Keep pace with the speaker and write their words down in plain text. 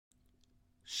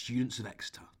Students of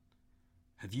Exeter,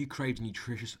 have you craved a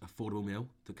nutritious, affordable meal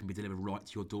that can be delivered right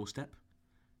to your doorstep?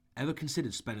 Ever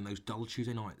considered spending those dull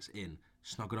Tuesday nights in,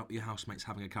 snuggled up with your housemates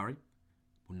having a curry?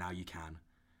 Well, now you can.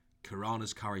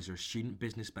 Kirana's Curries are a student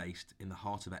business based in the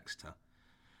heart of Exeter,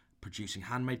 producing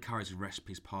handmade curries with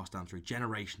recipes passed down through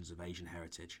generations of Asian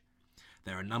heritage.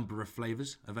 There are a number of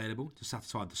flavours available to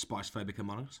satisfy the spice-phobic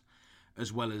among us,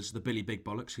 as well as the Billy Big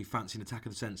Bollocks who fancy an attack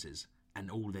of the senses, and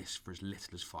all this for as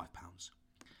little as £5.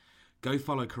 Go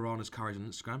follow Kirana's Curries on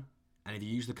Instagram, and if you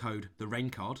use the code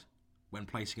TheRainCard when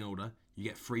placing an order, you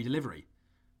get free delivery.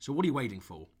 So what are you waiting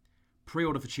for?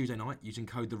 Pre-order for Tuesday night using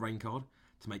code TheRainCard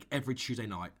to make every Tuesday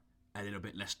night a little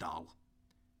bit less dull.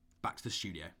 Back to the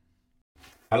studio.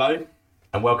 Hello,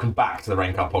 and welcome back to the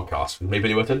Raincard podcast with me,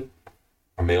 Billy Whitton.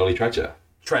 And me, Ollie Tredger.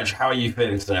 Tredge, how are you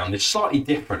feeling today on this slightly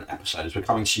different episode as we're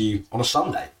coming to you on a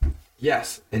Sunday?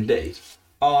 Yes, indeed.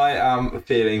 I am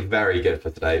feeling very good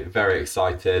for today, very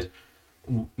excited.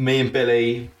 Me and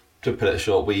Billy, to put it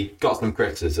short, we got some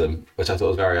criticism, which I thought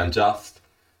was very unjust,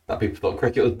 that people thought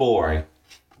cricket was boring.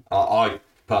 I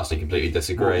personally completely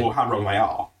disagree. Well, how wrong they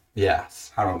are.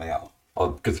 Yes. How wrong they are.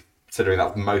 Considering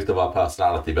that's most of our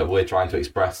personality, but we're trying to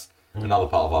express another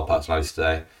part of our personality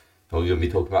today. We're going to be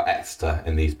talking about Exeter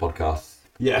in these podcasts.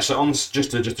 Yeah, so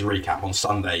just to recap, on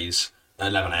Sundays at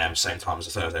 11 a.m, same time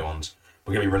as the Thursday ones,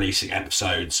 we're going to be releasing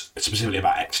episodes specifically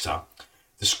about Exeter.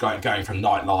 Just going from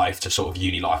nightlife to sort of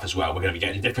uni life as well. We're going to be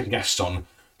getting different guests on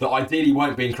that ideally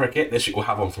won't be in cricket. This week we'll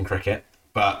have one from cricket,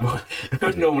 but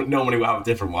normally we'll have a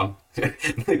different one.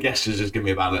 The guest has just given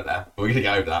me a bad look there. We're going to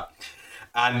go over that.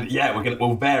 And yeah,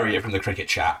 we'll vary it from the cricket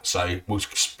chat. So we'll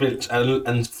split,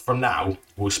 and from now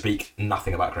we'll speak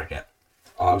nothing about cricket.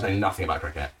 I'll say nothing about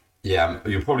cricket. Yeah,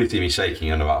 you'll probably see me shaking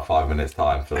in about 5 minutes'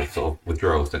 time for sort of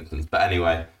withdrawal symptoms. But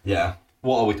anyway, yeah.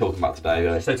 What are we talking about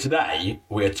today? So today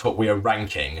we are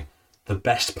ranking the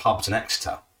best pubs in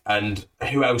Exeter, and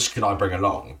who else could I bring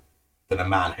along than a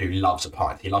man who loves a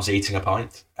pint? He loves eating a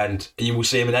pint, and you will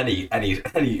see him in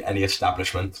any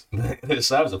establishment that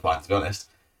serves a pint. To be honest,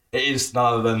 it is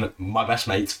none other than my best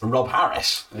mate, Rob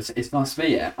Harris. It's nice to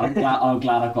meet you. I'm glad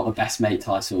I've got the best mate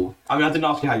title. I mean, I didn't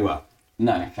ask you how you were.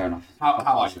 No, fair enough. How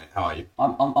are you, mate? How are you?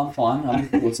 I'm fine. I'm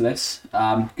looking forward to this.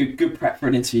 Good prep for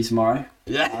an interview tomorrow.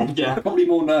 Yeah, yeah. Probably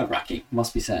more nerve-wracking,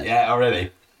 must be said. Yeah,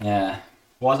 already. Yeah.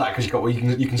 Why is that? Because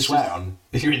you can swear on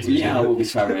your interview. Yeah, I will be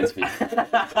swearing in interview.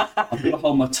 I'm going to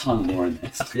hold my tongue more in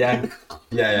this. Yeah.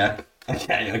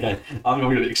 Okay. I'm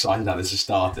really excited how this has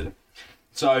started.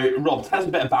 So, Rob, tell us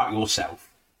a bit about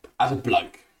yourself as a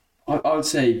bloke. I would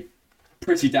say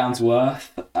pretty down to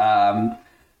earth.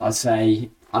 I'd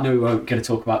say, I know we weren't going to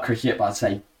talk about cricket, but I'd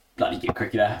say bloody good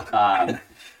cricketer.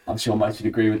 I'm sure most would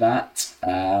agree with that.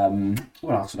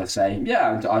 What else would I say?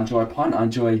 Yeah, I enjoy a pint. I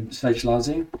enjoy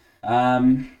socialising.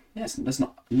 Yes, there's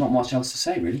not much else to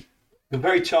say, really. You're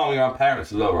very charming around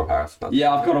parents as well, Rob Harris.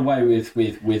 Yeah, I've got away with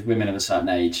women of a certain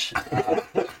age.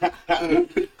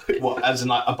 What, as in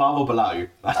like above or below?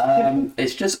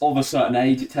 It's just of a certain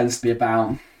age. It tends to be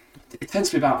about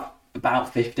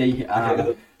 50.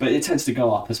 But it tends to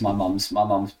go up as my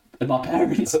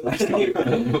parents,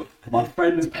 my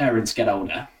friends' parents get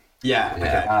older. Yeah.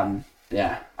 Okay.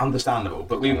 Yeah. Understandable,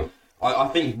 but I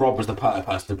think Rob was the perfect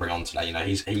person to bring on today. You know,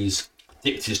 he's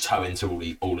dipped his toe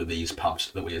into all of these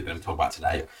pubs that we're going to talk about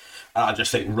today, and I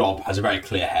just think Rob has a very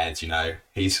clear head. You know,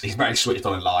 he's very switched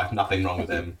on in life. Nothing wrong with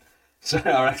him. So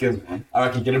I reckon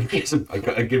you're going to bring us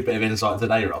a good bit of insight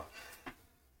today, Rob.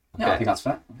 Yeah, okay. I think that's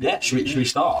fair. Yeah, should we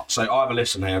start? So I have a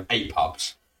list here of 8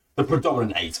 pubs, the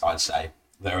predominant 8, I'd say,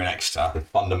 that are in Exeter. The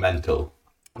fundamental.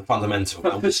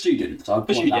 For students, I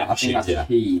think that's the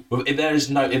key. Well, if there is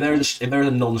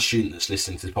a non-student that's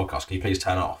listening to this podcast, can you please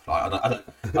turn off? Like, I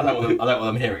don't want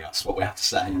them hearing us. What we have to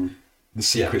say. The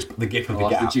secrets, the gift of the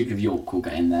gap. The Duke of York will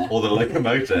get in there. Or the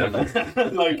locomotive.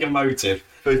 Locomotive.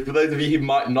 For those of you who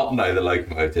might not know the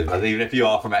locomotive, and even if you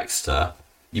are from Exeter,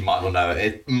 you might well know it.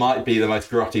 It might be the most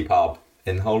grotty pub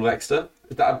in the whole of Exeter.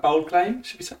 Is that a bold claim,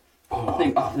 should we say? I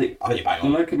think you're bang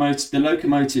on. The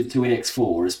locomotive to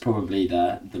EX4 is probably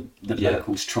the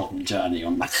locals' trodden journey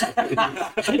on that.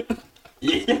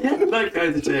 Yeah,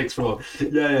 locomotive to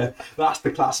EX4. Yeah. That's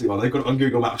the classic one. They've got it on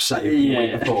Google Maps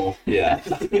saved before. Yeah.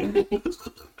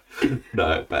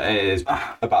 No, but it is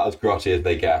about as grotty as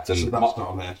they get. And so that's not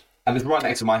on there. And it's right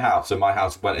next to my house, so my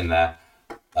house went in there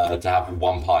to have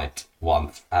 1 pint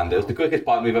once, and it was the quickest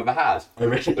pint we've ever had. Oh,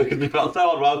 really? Because we felt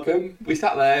so unwelcome. We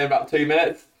sat there in about 2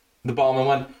 minutes. The barman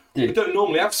went, "We don't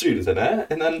normally have students in here,"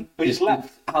 and then we just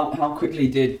left. How quickly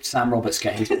did Sam Roberts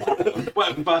get his pint?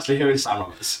 Well, firstly, who is Sam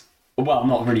Roberts? Well, I'm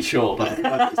not really sure, but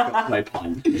it's got no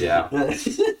pint. Yeah.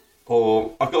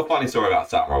 Or I've got a funny story about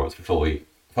Sam Roberts before we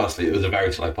firstly, it was a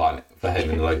very slow pint for him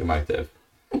in the locomotive.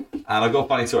 And I've got a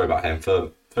funny story about him.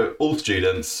 For all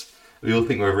students, we all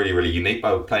think we're really, really unique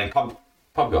by playing pub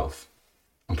golf.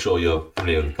 I'm sure you're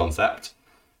familiar with the concept.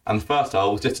 And the first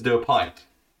hole was just to do a pint.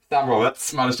 Sam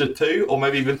Roberts managed to 2 or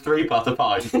maybe even 3 putt a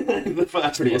pint. The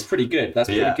first one. That's pretty good. That's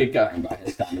pretty good going by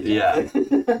his standards. Yeah.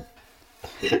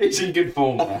 He's in good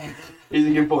form there. He's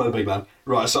in good form, the big man.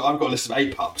 Right, so I've got a list of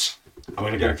 8 pubs. I'm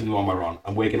going to go through them one by one,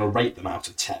 and we're going to rate them out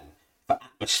of 10 for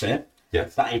atmosphere.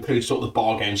 Yes. That includes sort of the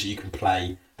bar games that you can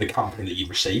play, the company that you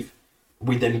receive.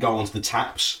 We then go on to the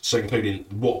taps, so including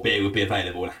what beer would be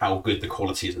available and how good the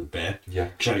quality is of the beer. Yeah.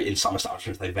 Because in some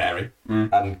establishments they vary.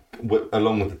 And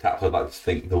along with the taps, I'd like to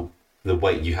think the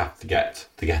weight you have to get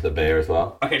a beer as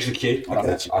well. Okay, so the queue.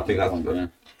 I think that's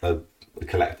the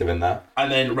collective in there.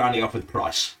 And then rounding off with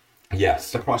price.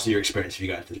 Yes. The price of your experience if you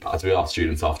go into the pub. As we are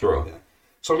students after all. Yeah.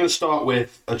 So I'm going to start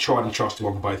with a tried and trusted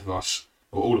one for both of us,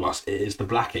 or all of us. It is the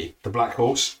Blackie, the Black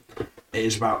Horse. It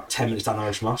is about 10 minutes down the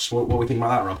road from us. What do we think about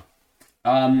that, Rob?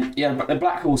 Yeah, but the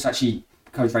Black Horse actually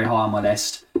goes very high on my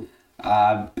list.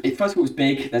 First of all, it's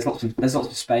big. There's lots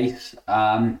of space,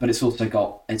 but it's also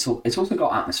got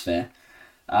atmosphere.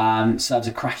 Serves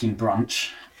a cracking brunch.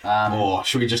 Or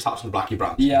should we just touch on the Blackie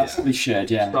brunch? Yeah, probably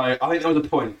should. Yeah. So I think there was a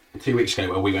point 2 weeks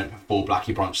ago where we went for 4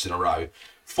 Blackie brunches in a row.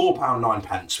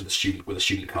 £4.09 with a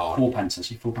student card. 4 pence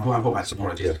actually. £4.09,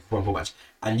 apologies. Yeah. £4.09.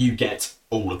 And you get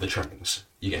all of the trimmings.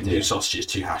 You get 2 sausages,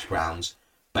 2 hash browns,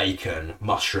 bacon,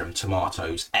 mushroom,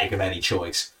 tomatoes, egg of any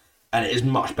choice. And it is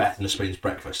much better than the Spoon's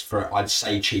breakfast for, I'd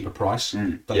say, cheaper price.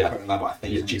 Don't quote me on that, but I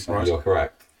think it's a cheaper price. You're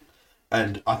correct.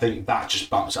 And I think that just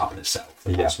bumps it up in itself.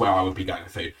 That's where I would be going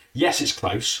with food. Yes, it's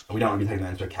close, and we don't want to be taking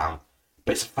that into account,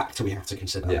 but it's a factor we have to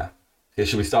consider. Yeah.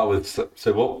 Should we start with,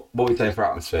 so what are we saying for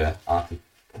atmosphere after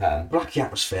 10? Blackie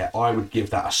atmosphere, I would give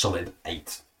that a solid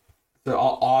 8. So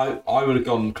I would have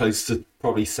gone close to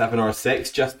probably 7 or a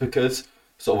 6, just because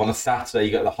sort of on a Saturday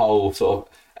you get the whole sort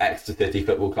of Exeter City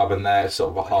Football Club in there,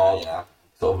 sort of a hard,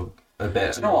 sort of a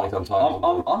bit. You know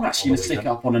what? I'm actually going to stick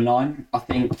up on a 9. I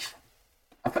think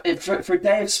for a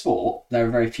day of sport, there are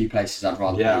very few places I'd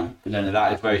rather be.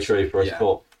 That is very true for a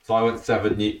sport. So I went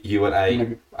 7, you went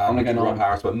 8, I'm gonna go Rob 9.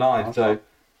 Harris went 9. So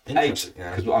 8,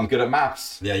 because I'm good at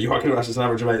maths. Yeah, you are good at maths, an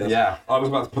average of 8. Yeah. I was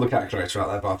about to pull the calculator out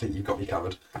there, but I think you've got me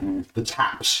covered. The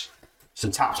taps. So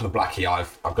taps on the Blackie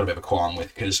I've got a bit of a qualm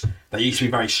with, because they used to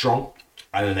be very strong,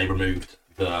 and then they removed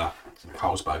the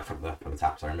Carlsberg from the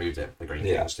taps. They removed it, the green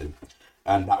Kingston.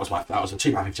 And that was a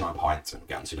 £2.59 pint, and we'll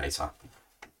get onto later.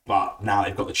 But now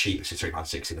they've got the cheapest, it's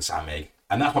 £3.60, the Sam Mig.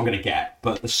 And that's what I'm going to get.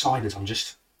 But the ciders, I'm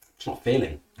just not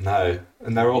feeling. No.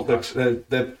 And they're also,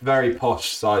 they're very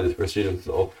posh ciders for a student.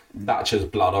 Sort of Thatcher's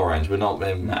Blood Orange. We're not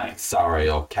in Surrey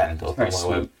or Kent or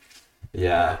somewhere.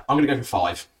 Yeah. I'm going to go for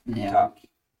 5. Yeah.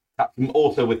 Taps.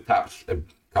 Also with taps, it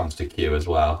comes to queue as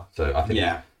well. So I think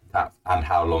taps and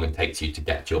how long it takes you to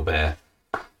get your beer.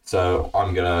 So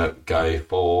I'm going to go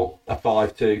for a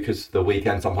 5 too, because the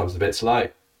weekend sometimes is a bit slow.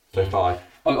 So 5.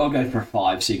 I'll go for a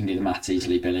 5 so you can do the maths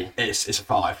easily, Billy. It's a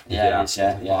 5. Yeah, it's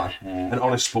yeah. An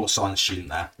honest sports science student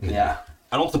there. Yeah.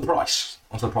 And onto the price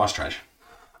trade.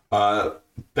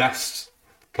 Best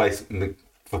place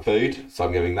for food, so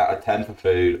I'm giving that a 10 for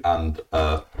food and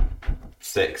a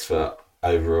 6 for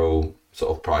overall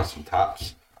sort of price from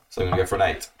taps. So I'm going to go for an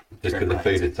 8, just because the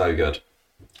food is so good.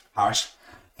 Harris?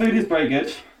 Food is very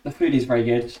good. The food is very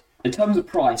good. In terms of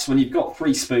price, when you've got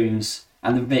 3 spoons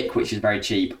and the Vic, which is very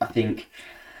cheap, I think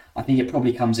it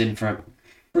probably comes in for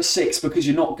a 6, because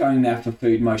you're not going there for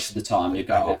food most of the time. You're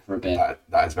going there for a bit.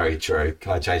 That is very true.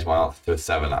 Can I change my answer to a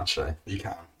 7 actually? You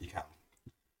can.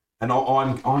 And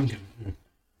I'm going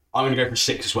to go for a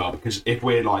 6 as well, because if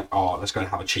we're like, let's go and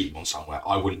have a cheap one somewhere,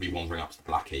 I wouldn't be wandering up to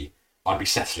the Blackie. I'd be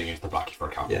settling into the Blackie for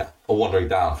a couple. Yeah. Or wandering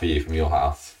down for you from your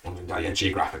house. Wandering down,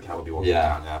 geographically I would be wandering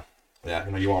down,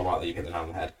 Yeah, you are right that you hit the nail on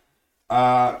the head.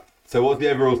 So what's the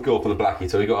overall score for the Blackie?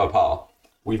 So we got a par.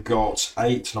 We've got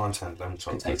 8, 9, 10, 11,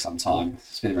 12. It takes some time.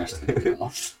 It's been the rest of the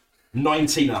class.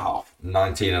 19 and a half.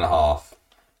 19 and a half.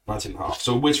 19 and a half.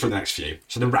 So we'll whiz for the next few.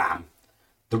 So the Ram,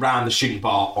 the student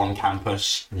bar on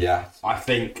campus. Yeah. I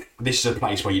think this is a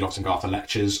place where you'd often go after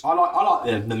lectures. I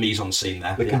like the mise en scene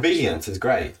there. The convenience is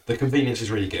great. The convenience is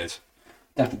really good.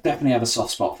 Definitely have a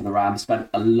soft spot for the Ram. Spent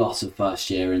a lot of first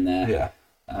year in there.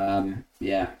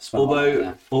 Yeah.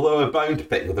 Although a bone to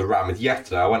pick with the Ram is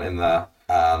yesterday I went in there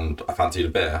and I fancied a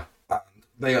beer.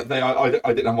 And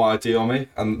I didn't have my ID on me,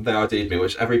 and they ID'd me,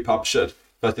 which every pub should.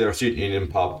 Firstly, they're a student union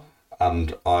pub,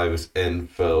 and I was in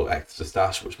for Exeter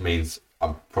stash, which means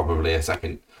I'm probably a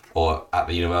second or at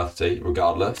the university,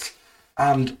 regardless.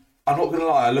 And I'm not going to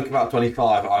lie, I look about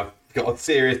 25, I've got a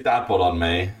serious dad bod on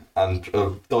me, and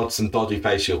dodged some dodgy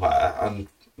facial hair, and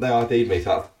they ID'd me,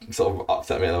 so that sort of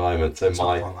upset me at the moment. So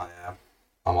Something like that, yeah.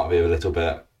 I might be a little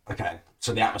bit. Okay,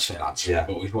 so the atmosphere, lads. Yeah.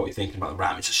 What you're thinking about the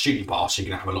Ram? It's a student bar, so you're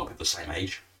gonna have a lot of people the same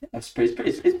age. It's pretty good.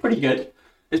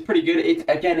 It's pretty good.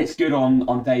 It's good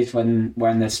on days when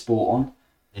there's sport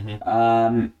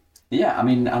on. Yeah, I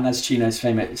mean, and as Chino's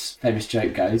famous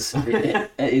joke goes, it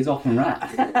is often rammed.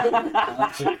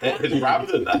 It's rammed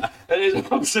in there. It is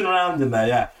bouncing around in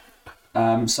there,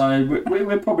 yeah. So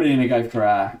we're probably going to go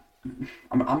for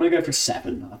I'm going to go for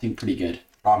 7. I think pretty good.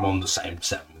 I'm on the same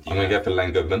 7 with you. I'm going to go for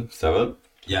Len Goodman, 7.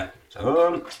 Yeah.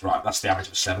 So, right, that's the average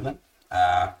of 7 then.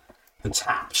 The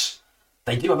taps,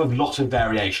 they do have a lot of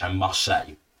variation, I must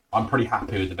say. I'm pretty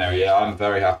happy with the variation. Yeah, I'm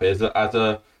very happy. As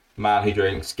a man who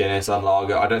drinks Guinness and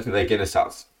lager, I don't think their Guinness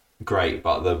tap's great,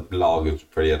 but the lager's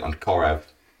brilliant, and Korev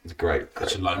is great.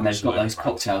 It's a local, And they've got those brand.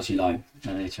 cocktails you like,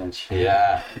 don't they, Church?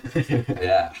 Yeah,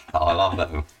 yeah. Oh, I love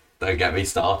them. Don't get me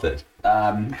started.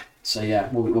 So yeah,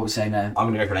 what we're saying there.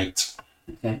 I'm going to go for an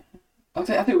 8.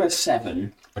 Okay. I think we'll go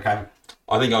 7. Okay.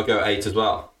 I think I'll go 8 as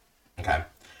well. Okay.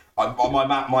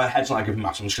 My head's not good for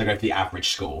maths. I'm just going to go for the average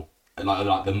score,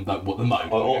 like the mode.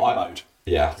 Mode.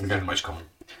 Yeah. I'm going to go for the most common.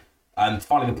 And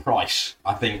finally, the price.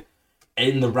 I think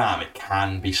in the RAM it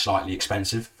can be slightly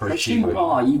expensive for a A cheap cheap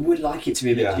bar, you would like it to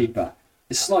be a bit Yeah. cheaper.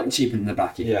 It's slightly cheaper than the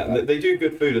bracket. Yeah, they do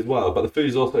good food as well, but the food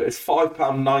is also, it's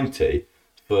 £5.90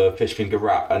 for fish finger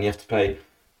wrap, and you have to pay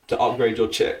to upgrade your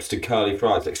chips to curly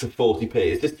fries, extra 40p.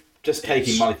 It's just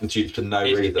taking money from the tubes for no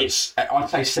reason. It's I'd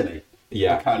say silly.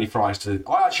 Yeah. The curly fries I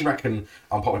actually reckon,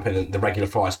 on popular opinion, the regular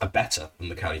fries are better than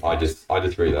the curly fries. I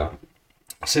disagree there.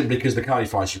 Simply because the curly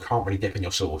fries you can't really dip in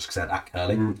your sauce because they're that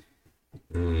curly. And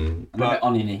a bit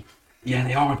oniony. Yeah,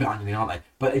 they are a bit oniony, aren't they?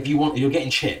 But if you're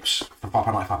getting chips for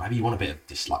 £5.95, maybe you want a bit of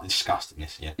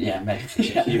disgustingness, yeah. Yeah, maybe.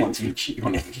 Yeah, you want to be shit.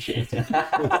 But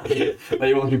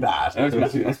you want to be bad.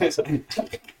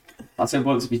 I said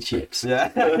want to be chips. Yeah.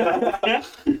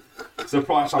 So the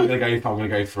price I'm going to go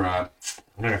for, I'm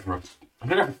going to go for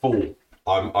 4.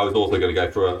 I was also going to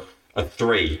go for a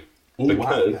 3. Ooh, because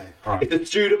wow, okay. All right. it's a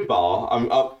student bar.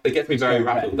 It gets me very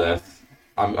rattled this.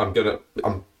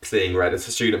 I'm seeing red. It's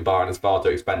a student bar and it's far too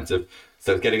expensive,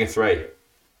 so it's getting a 3.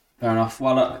 Fair enough.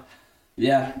 Well,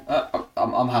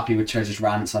 I'm happy with Chose's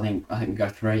rants. I think we go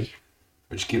 3.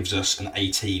 Which gives us an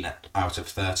 18 out of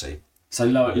 30. So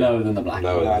lower than the black.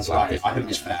 Lower than the black. I think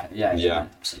that's fair. Yeah,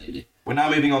 absolutely. We're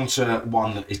now moving on to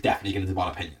one that is definitely going to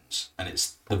divide opinions, and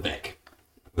it's the Vic.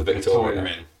 The Victoria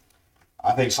Victoria. Inn.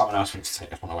 I think someone else needs to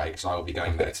take this one away because I will be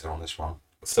going better on this one.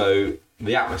 So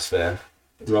the atmosphere.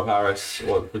 Rob Harris,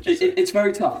 what would you say? It's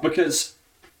very tough because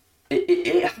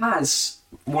it has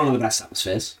one of the best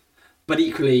atmospheres, but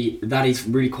equally that is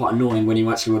really quite annoying when you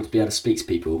actually want to be able to speak to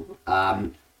people.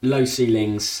 Low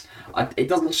ceilings. It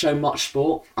doesn't show much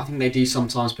sport. I think they do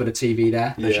sometimes put a TV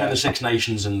there. They showed the Six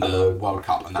Nations and the World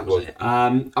Cup, and that was it. I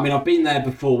mean, I've been there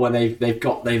before where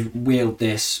they've wheeled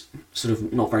this sort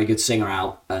of not very good singer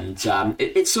out, and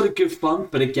it's sort of good fun.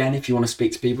 But again, if you want to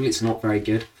speak to people, it's not very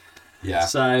good. Yeah.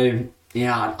 So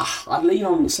yeah, I lean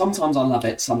on. Sometimes I love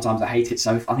it, sometimes I hate it.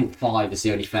 So I think 5 is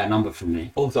the only fair number for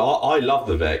me. Also, I love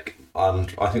the Vic,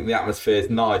 and I think the atmosphere is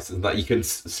nice, and that you can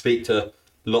speak to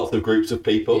lots of groups of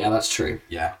people. Yeah, that's true.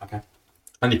 Yeah. Okay.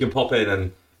 And you can pop in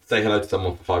and say hello to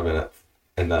someone for 5 minutes,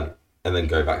 and then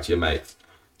go back to your mates.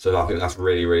 So I think that's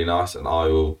really, really nice, and I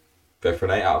will go for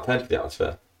an 8 out of 10 for the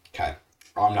atmosphere. Okay.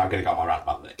 I'm now going to go on my rant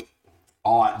about the Vic.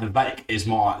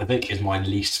 The Vic is my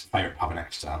least favourite pub in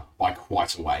Exeter by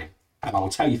quite a way, and I will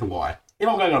tell you for why. If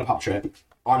I'm going on a pub trip,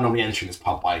 I'm normally entering this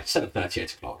pub by 7:30,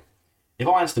 8 o'clock. If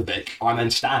I enter the Vic, I'm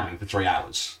then standing for 3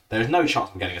 hours. There is no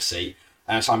chance I'm getting a seat,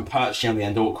 and so I'm perching on the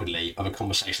end awkwardly of a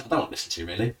conversation I don't want to listen to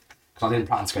really, because I didn't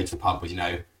plan to go to the pub with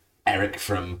Eric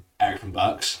from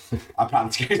Burke's. I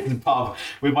planned to go to the pub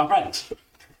with my friends,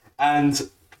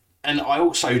 and I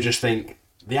also just think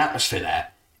the atmosphere there.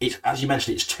 It's, as you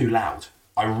mentioned, it's too loud.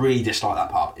 I really dislike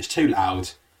that pub. It's too loud.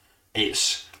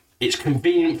 It's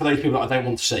convenient for those people that I don't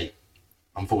want to see.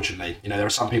 Unfortunately, there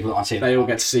are some people that I see. They all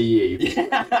get to see you.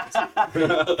 No,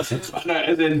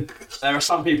 as in, there are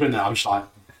some people in there. I'm just like,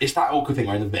 it's that awkward thing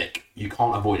where in the Vic you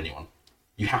can't avoid anyone.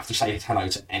 You have to say hello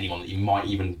to anyone that you might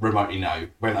even remotely know,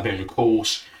 whether that be on your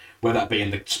course, whether that be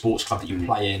in the sports club that you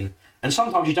play in. And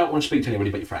sometimes you don't want to speak to anybody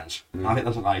but your friends. And I think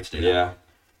that's not allowed to do that. Yeah.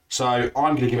 So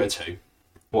I'm going to give it a 2.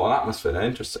 What an atmosphere,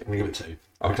 interesting. I'm going to give it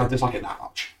 2. Because I dislike it that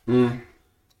much.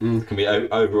 Can be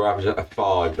over average at a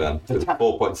 5 then. It's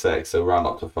 4.6, so round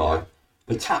up to 5.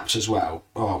 The taps as well.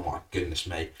 Oh my goodness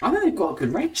me. I think they've got a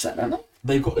good range there, don't they?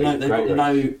 They've got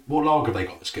no. What lager have they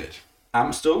got that's good?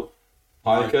 Amstel,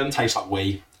 Heineken. Tastes like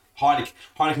wee.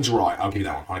 Heineken's right. I'll give you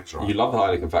that one. Heineken's right. You love the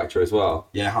Heineken factory as well.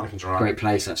 Yeah, Heineken's right. Great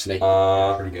place, actually.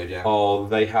 Pretty good. Yeah. Oh,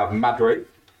 they have Madrid.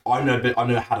 I've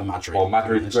never had a Madrid. Oh,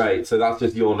 Madrid's great. So that's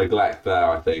just your neglect there,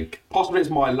 I think. Possibly it's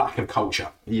my lack of culture.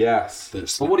 Yes.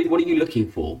 But what are you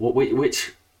looking for?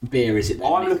 Which beer is it? Then?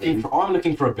 I'm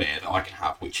looking for a beer that I can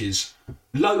have, which is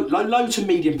low to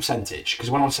medium percentage.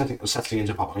 Because when I'm settling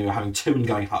into a pub, I'm either having 2 and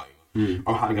going home,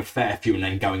 or I'm having a fair few and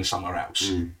then going somewhere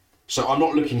else. So I'm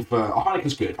not looking for a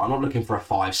Heineken's good. I'm not looking for a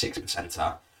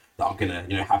 5-6%er that I'm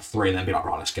gonna have 3 and then be like,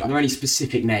 right, let's go. Are there any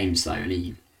specific names though?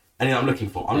 Anything I'm looking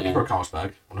for. I'm looking for a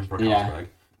Carlsberg. Yeah.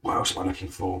 What else am I looking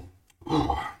for?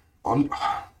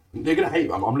 They're gonna hate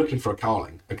me. I'm looking for a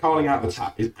Carling. A Carling out of the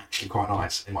tap is actually quite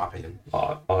nice, in my opinion.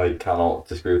 I cannot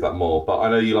disagree with that more. But I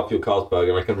know you love your Carlsberg,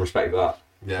 and I can respect that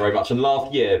very much. And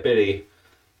last year, Billy,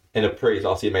 in a pre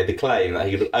last year, made the claim that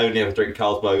he could only ever drink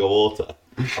Carlsberg or water.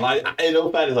 And in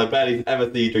all fairness, I barely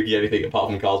ever see you drinking anything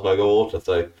apart from Carlsberg or water.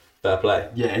 So fair play.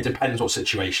 Yeah, it depends what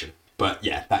situation. But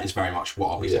yeah, that is very much what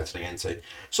I'll be settling into.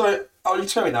 So you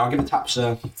tell me now. I'll give the taps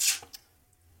give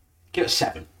it a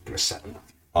 7. Give it a 7.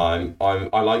 I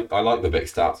like the Vic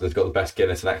Stats. It's got the best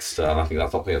Guinness and Exeter, and I think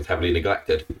that's something that's heavily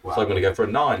neglected. Wow. So I'm going to go for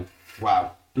a 9.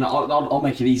 Wow. No, I'll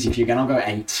make it easy for you again. I'll go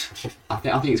 8. I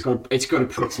think it's got a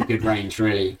pretty good range,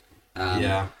 really.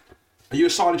 Yeah. Are you a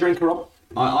cider drinker, Rob?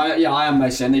 I am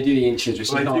mostly, and they do the inches,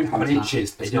 which Well, is they nice do have on an tap.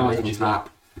 inches. They It's do have nice on inches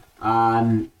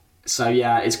tap. So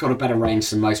yeah, it's got a better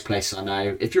range than most places I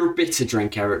know. If you're a bitter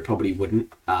drinker, it probably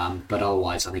wouldn't. But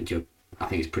otherwise, I think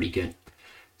it's pretty good.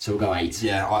 So we'll go 8.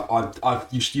 Yeah,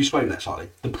 you spoke that slightly.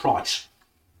 The price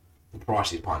of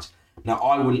these pints. Now,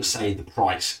 I wouldn't say the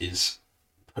price is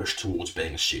pushed towards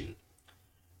being a student.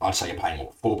 I'd say you're paying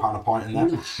what, £4 a pint in there.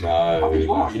 I think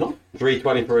you are, you know.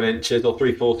 $3.20 for an inches, or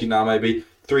 $3.40 now maybe.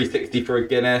 $3.60 for a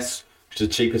Guinness, which is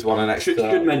the cheapest one in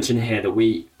Exeter. Should mention here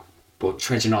that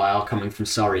Tredge and I are coming from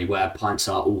Surrey, where pints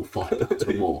are all £5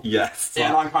 or more. Yes. Yeah,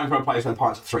 and I'm coming from a place where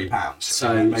pints are £3.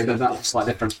 So that's a slight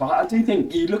difference. But I do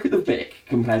think you look at the Vic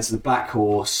compared to the Black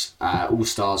Horse, All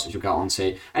Stars, which we'll get on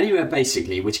to, anywhere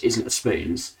basically which isn't a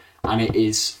Spoons, and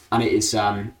it's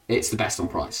the best on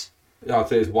price. Yeah, I'd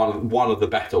say it's one of the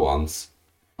better ones.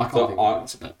 I can't think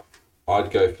of it, but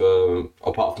I'd go for,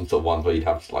 apart from sort of ones where you'd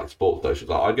have like sports socials,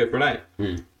 I'd go for an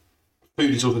 8.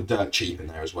 Food is also dirt cheap in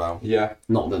there as well. Yeah.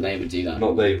 not that they would do that.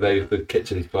 Not the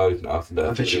kitchen's closed now. So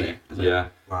Officially. Yeah.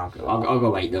 Wow. I'll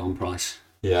go 8 though on price.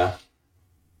 Yeah.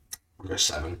 We'll go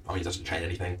 7. I mean, it doesn't change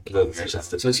anything. That's- We'll go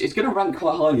 7. So it's going to rank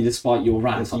quite highly despite your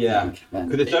rant. I Yeah. think.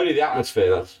 Because it's only the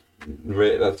atmosphere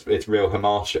it's real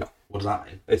harsher. What does that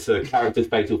mean? It's a character's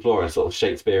fatal flaw in sort of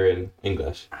Shakespearean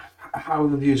English. How are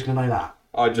the viewers going to know that?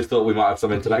 I just thought we might have some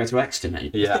Go intellect. to Exeter,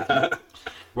 mate. Yeah.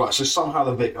 Right, so somehow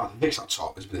the Vic's up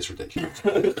top is this ridiculous.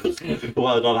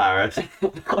 Well done, Harris.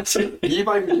 You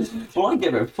both. Well, I'd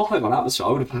give it a 5 on atmosphere. I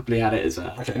would have happily had it as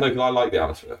a. Okay. No, because I like the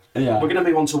atmosphere. Yeah. We're going to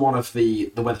move on to one of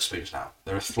the Weatherspoons now.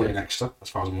 There are 3 in Exeter, as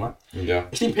far as I'm aware. Yeah.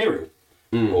 It's the Imperial.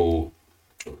 Or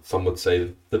some would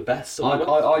say the best. I'll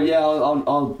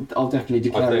definitely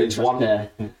declare I'd say it it's interest there.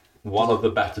 one of the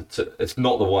better. It's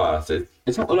not the worst.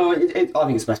 It's not. No, I think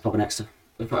it's the best pub in Exeter.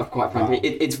 Quite frankly,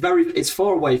 Wow. it's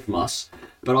far away from us,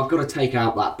 but I've got to take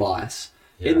out that bias.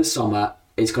 Yeah. In the summer,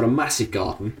 it's got a massive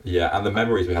garden. Yeah, and the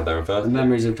memories we had there in first. The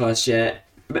memories of first year,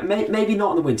 but maybe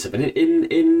not in the winter, but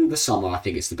in the summer, I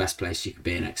think it's the best place you could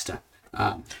be in Exeter.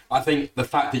 I think the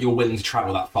fact that you're willing to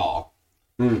travel that far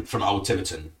from Old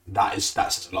Tiverton, that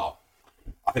says a lot.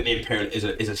 I think the Imperial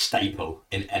is a staple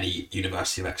in any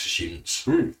University of Exeter students'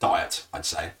 diet, I'd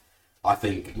say. I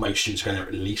think most students go there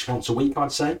at least once a week,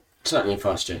 I'd say. Certainly in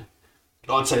first year.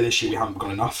 I'd say this year we haven't got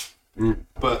enough.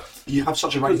 But you have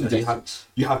such a range that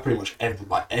you have pretty much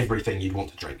everything you'd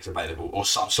want to drink is available, or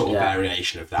some sort of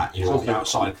variation of that. You have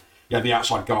the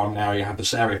outside garden area, you have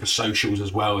this area for socials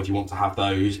as well if you want to have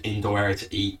those, indoor area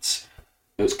to eat.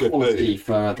 It's good quality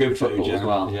for Good football food, as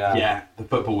well. Yeah. The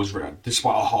football was real.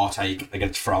 Despite a heartache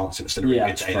against France, it was still a really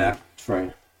good day there.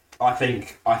 True. I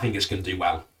think it's going to do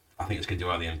well. I think it's going to do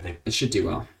well at the MP. It should do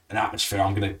well. An atmosphere,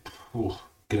 I'm going to...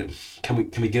 Can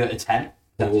we give it a 10?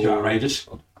 That's too outrageous.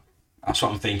 That's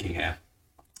what I'm thinking here.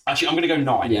 Actually, I'm going to go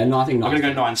 9. Yeah, no, I think I'm 9. going to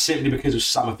go 9 simply because of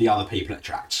some of the other people it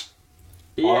attracts.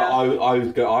 I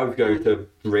would go to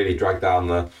really drag down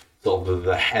the sort of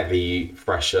the heavy,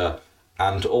 fresher,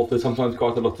 and also sometimes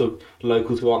quite a lot of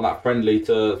locals who aren't that friendly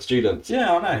to students.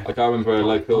 Yeah, I know. Like I remember a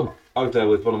local. I was there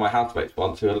with one of my housemates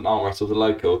once who had an arm wrestle with a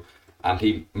local, and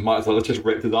he might as well have just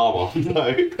ripped his arm off.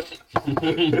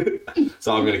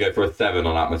 So I'm going to go for a 7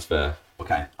 on atmosphere.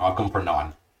 Okay, I've gone for a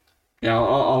 9. Yeah,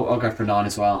 I'll go for a 9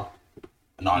 as well.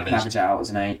 A 9 it is. Average it out as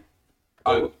an 8.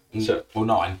 Oh, So- or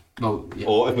 9. Well, yeah.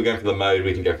 Or if we're going for the mode,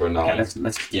 we can go for a 9. Okay,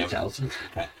 let's Yeah. details.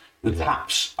 Okay. The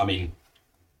taps, I mean,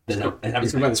 there's It's a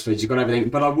everything. Weatherspoons, you've got everything.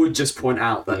 But I would just point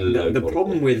out that Low the quality.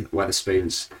 problem with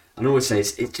Weatherspoons, and I always say,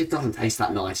 is it just doesn't taste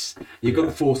that nice. You've got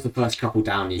to force the first couple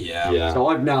down you. Yeah. Yeah. So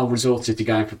I've now resorted to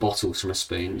going for bottles from a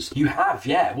spoons. You have,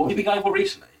 yeah. What have you been going for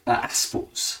recently?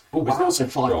 Aspals. Oh, It's wow. also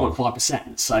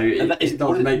 5.5%, so And it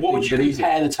does make what would things you a bit easier.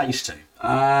 compare the taste to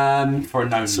For for a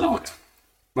known lager?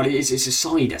 Well, it's a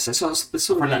cider, so it's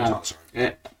sort For of a known lager,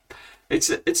 sorry. it's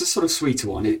a sort of sweeter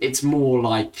one. It's more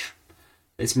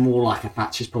like a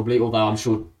Thatcher's probably. Although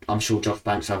I'm sure Josh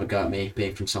Banks will have a go at me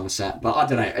being from Somerset, but I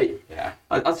don't know. Yeah.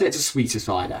 I'd say it's a sweeter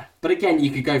cider. But again,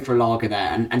 you could go for a lager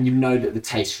there, and you know that the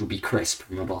taste will be crisp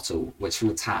from a bottle, which from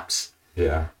the taps,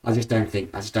 Yeah. I just don't think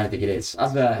it is.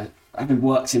 Having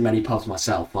worked in many pubs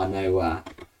myself, I know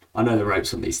the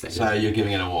ropes on these things. So you're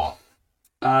giving it a what?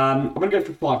 I'm gonna go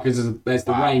for 5 because there's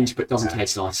the Wow. range, but it doesn't Okay.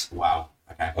 taste nice. Wow.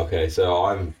 Okay. Okay, so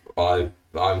I'm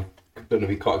going to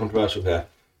be quite controversial here.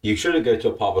 You shouldn't go to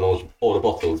a pub and order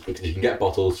bottles because you can get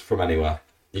bottles from anywhere.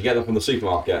 You get them from the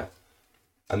supermarket,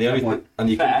 and the only point. and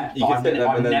you Fair. can you can fit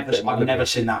them and then I've never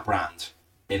seen that brand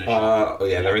in a shop. Oh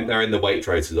yeah, they're in the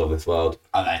Waitroses of this world.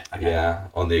 Are they? Okay. Yeah,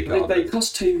 on the They account.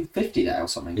 cost $2.50 there or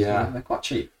something. Yeah. So they're quite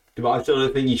cheap. But I still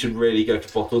don't think you should really go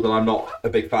for bottles, and I'm not a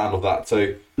big fan of that.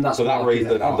 So That's for that why I give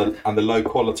reason it a and the low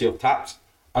quality of taps,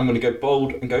 I'm going to go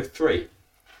bold and go 3.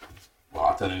 Well,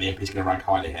 I don't know. The MP's going to rank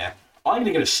highly here. I'm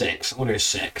going to go 6. I'm going to go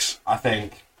 6. I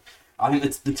think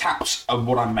the taps are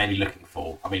what I'm mainly looking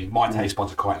for. I mean, my taste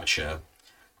buds are quite mature,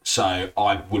 so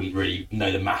I wouldn't really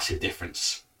know the massive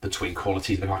difference between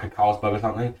qualities of like a Carlsberg or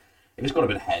something. If it's got a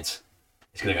bit of head,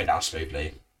 it's going to go down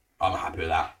smoothly. I'm happy with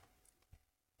that.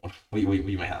 What you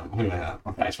make that? What do you make that?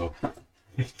 I'm thankful.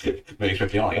 Moving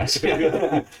swiftly on, I guess.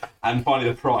 And finally,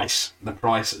 the price. The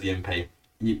price at the MP.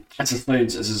 It's a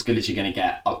spoons is as good as you're going to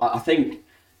get. I think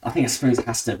a spoons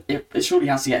has to. It surely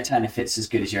has to get a 10 if it's as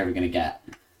good as you're ever going to get.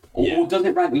 Or does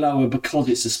it rank lower because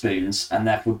it's a spoons and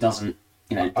therefore doesn't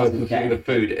The get?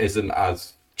 food isn't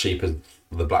as cheap as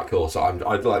the Black Horse. So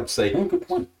I'd like to say Oh, good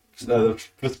point.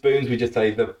 for spoons we just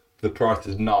say the price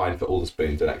is 9 for all the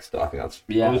spoons in Exeter. I think that's All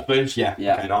the Yeah. spoons? Yeah.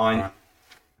 Yeah. Okay. 9. Right.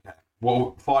 Okay.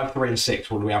 Well, 5, 3, and 6.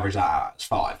 What do we average that at? It's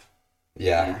 5.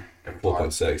 Yeah,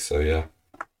 4.6. So yeah.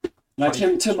 No,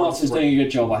 Tim Martin's doing a good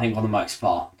job, I think, on the most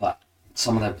part, but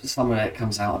some of it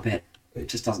comes out a bit. It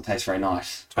just doesn't taste very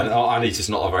nice. And he's just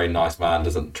not a very nice man.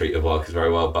 Doesn't treat the workers very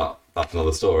well. But that's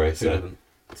another story. So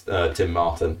Tim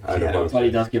Martin. But he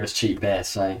does give us cheap beer,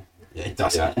 so Yeah, it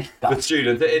does. Yeah. That- For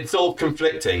students, it's all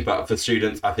conflicting. But for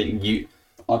students, I think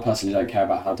I personally don't care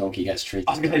about how Donkey gets treated.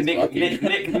 I was going to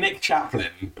say Nick Chaplin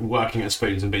working at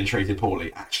Spoons and being treated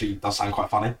poorly actually does sound quite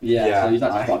funny. Yeah, so he's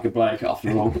actually quite a good bloke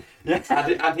after all.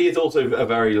 and he is also a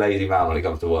very lazy man when it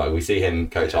comes to work. We see him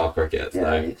coach our cricket. So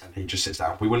Yeah, And he just sits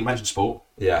down. We wouldn't mention sport.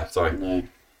 yeah, sorry. no.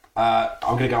 I'm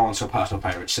going to go on to a personal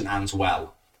favourite, St Anne's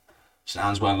Well. St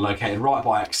Anne's Well, located right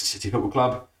by Exeter City Football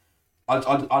Club. I'd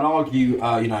argue,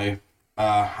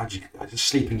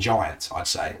 sleeping giant, I'd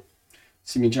say.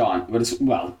 Simi Giant, but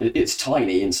it's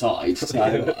tiny inside.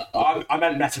 So I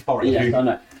meant metaphorically. yeah, I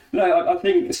know. No, I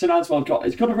think St Anne's Well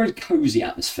it's got a very cosy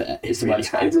atmosphere. It's the really way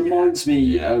has, it reminds me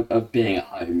Yeah. of being at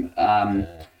home.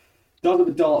 Does have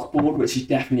a darts board, which is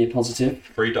definitely a positive.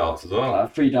 Free darts as well.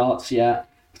 Free darts, yeah.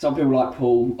 Some people like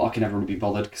pool. I can never really be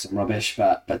bothered because I'm rubbish.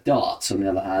 But darts, on the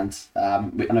other hand, I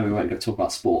know we weren't going to talk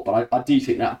about sport, but I do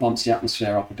think that bumps the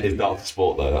atmosphere up a bit. Is darts a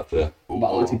sport though? That's it.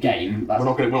 Well, it's a game. We're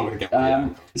not going to get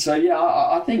So yeah,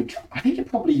 I think it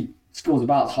probably scores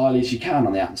about as highly as you can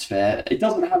on the atmosphere. It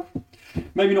doesn't have,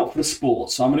 maybe not for the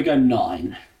sport. So I'm going to go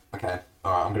 9. Okay.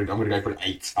 All right, I'm gonna go for an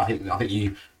 8. I think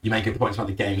you make good points about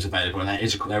the games available, and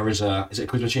is it a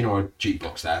quiz machine or a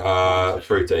jukebox there?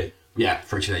 Fruity. Yeah,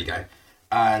 fruity. There you go.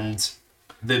 And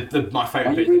my Are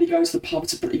favourite you bit. really going to the pub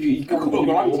to you go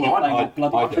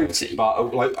bloody fruity?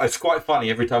 But it's quite funny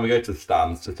every time we go to the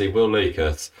stands to see Will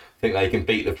Lucas think they can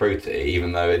beat the fruity,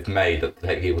 even though it's made to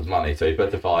take people's money. So he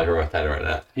puts a $5 or a $10 in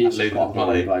it. He's and loses quite a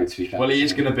money. bloke, to be fair. Well, he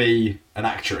is going to be an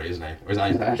actuary, isn't he? Or is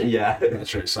that Yeah. That's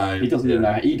true. So, He doesn't even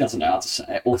know. He doesn't know how to say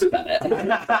it or spell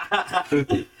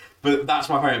it. but that's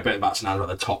my favourite bit about St Anne's,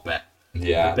 the top bit.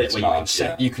 Yeah. The bit where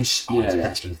you can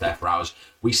Yeah. there for hours.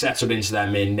 We settled into there,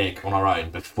 me and Nick, on our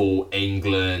own before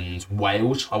England,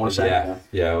 Wales, I want to say.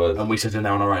 Yeah. Well, And we settled in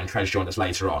there on our own. Trez joined us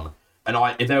later on. And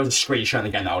if there was a screen showing the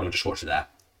game, I would have just watched it there.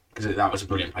 Because that was a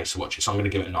brilliant place to watch it. So I'm going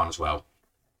to give it a 9 as well.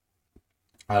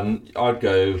 I'd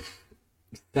go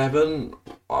 7.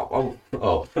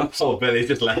 Oh, Billy's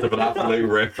just left up an absolute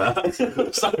ripper.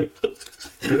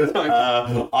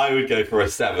 I would go for a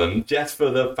 7, just for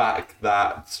the fact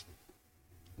that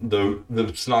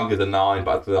the snug is a 9,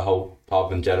 but the whole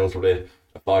pub in general is probably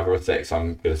a 5 or a 6.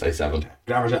 I'm going to say 7.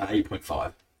 Average at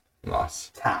 8.5.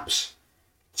 Nice. Taps.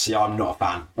 See, I'm not a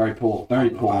fan. Very poor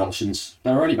options.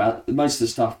 They're only about most of the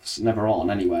stuff's never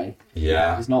on anyway.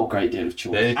 Yeah. There's not a great deal of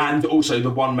choice. And also, the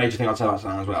one major thing I'd say about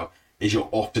Stan as well is you're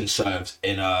often served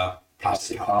in a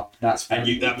plastic cup. That's And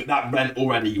that rent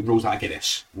already rules out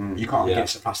Guinness. You can't get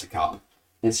Guinness in a plastic cup.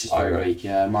 It's just very weak.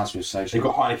 Yeah, reminds me of social. They've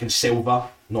got Heineken Silver,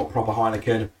 not proper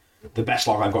Heineken. The best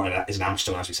lager I've got is an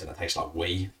Amstel, as we said, that tastes like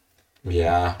wee.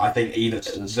 Yeah. I think either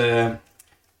the...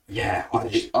 Yeah, I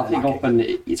think often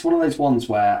it's one of those ones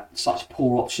where such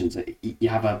poor options that you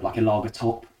have a lager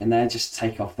top in there, just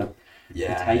take off the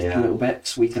taste a little bit,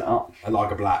 sweeten it up. A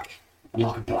lager black. A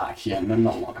lager black, yeah, no,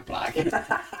 not lager black.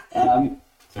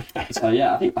 So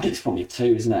yeah, I think it's probably a 2,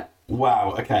 isn't it?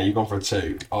 Wow. Okay, you've gone for a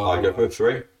 2. I'd go for a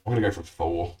 3. I'm gonna go for a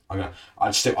 4.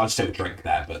 I'd still drink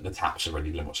there, but the taps are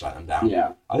really what's letting them down.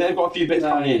 Yeah. I think they've got a few bits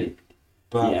coming in,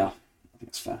 but yeah, I think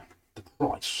it's fair. the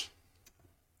price.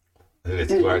 I think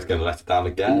this is where it's going to let it down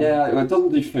again. Yeah, well, it doesn't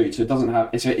do food, so it doesn't have.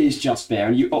 So it is just beer,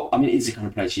 and it is the kind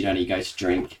of place you'd only go to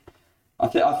drink. I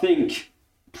think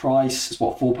price is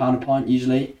what, £4 a pint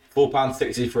usually.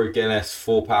 £4.60 for a Guinness,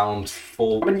 £4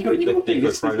 for. I mean, you got to think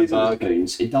this is Kronenberg.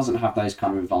 spoons. It doesn't have those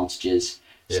kind of advantages,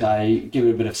 Yeah. so give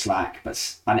it a bit of slack.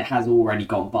 And it has already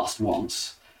gone bust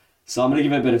once, so I'm going to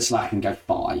give it a bit of slack and go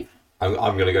 5. I'm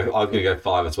going to go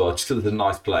 5 as well, just because it's a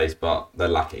nice place, but they're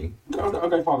lacking. I'll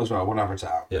go 5 as well. We'll average it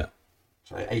out. Yeah.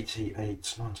 So 88,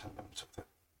 9, 10, 11, 12,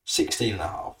 16 and a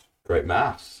half. Great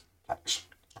maths. Thanks.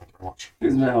 Thank you very much. It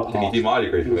was a bit hard. Can you do my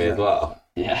degree for me as well?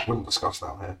 Yeah. Wouldn't discuss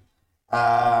that here.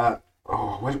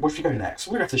 Where should we go next?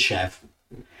 We're going to Chev.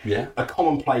 Yeah. A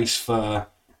common place for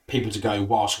people to go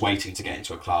whilst waiting to get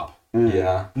into a club.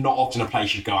 Yeah. Not often a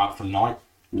place you go out for the night.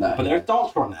 No. But there's a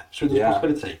dance floor on there, so there's a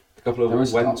possibility. A couple There of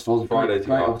is a dance floor, Fridays.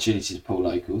 great opportunity to pull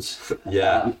locals.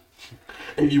 Yeah.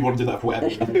 If you want to do that for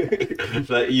whatever.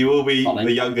 So you will be Funny.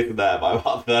 the youngest there by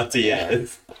about 30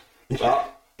 years.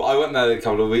 But I went there a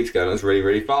couple of weeks ago and it was really,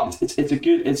 really fun. It's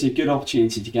a good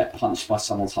opportunity to get punched by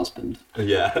someone's husband.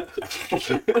 Yeah. If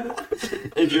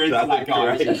you're into That's that,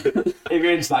 guys. great. If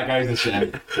you're into that, go to the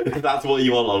Chev. If that's what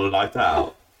you want on a night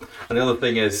out. And the other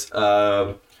thing is,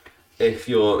 if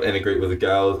you're in a group with the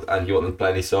girls and you want them to play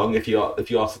any song, if you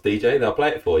ask the DJ, they'll play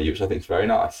it for you, which I think is very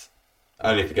nice.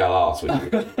 Only if the girl asks, which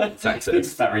is It's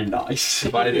sexist. very nice.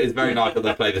 But it's very nice that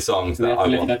they play the songs They that have I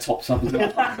to lift their want. tops up as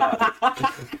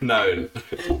well.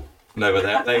 No,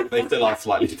 but they still are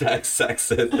slightly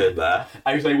sexist in there.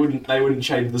 They wouldn't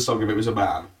change the song if it was a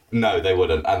man. No, they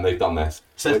wouldn't, and they've done this.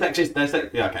 So they're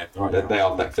sexist. Yeah, okay. All right. They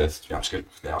are sexist. Yeah, that's good.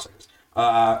 They are sexist.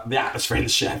 The atmosphere in the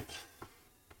Chev.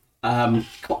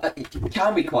 It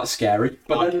can be quite scary,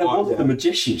 but then there was the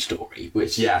magician story,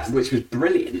 which was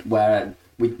brilliant, where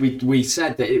we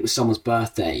said that it was someone's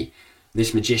birthday.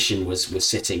 This magician was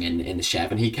sitting in the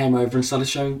Chev, and he came over and started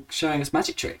showing us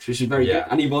magic tricks, which was very good,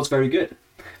 and he was very good.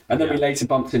 And then we later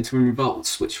bumped into him in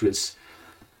Vaults, which was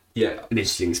an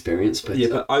interesting experience. But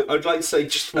but I'd like to say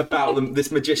just about them. This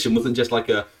magician wasn't just like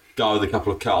a guy with a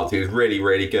couple of cards. He was really,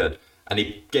 really good. And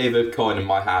he gave a coin in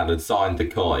my hand and signed the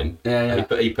coin. Yeah.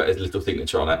 And he put his little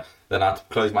signature on it. Then I had to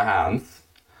close my hands.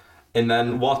 And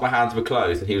then whilst my hands were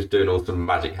closed and he was doing all some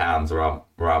magic hands around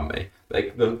me,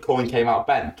 the coin came out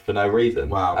bent for no reason.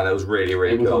 Wow. And it was really,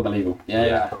 really it was cool. unbelievable.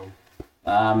 Yeah. So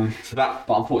but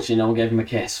unfortunately, no one gave him a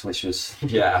kiss, which was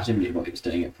presumably what he was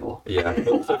doing it for. Yeah.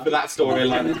 So for that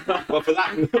storyline,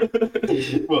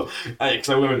 because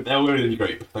they were in the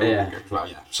group. They were in the group as well,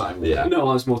 yeah. So, yeah. No,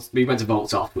 I was more. We went to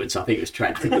Vaults afterwards. I think it was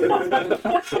Trent.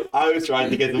 I was trying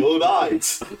to get them all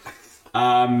night.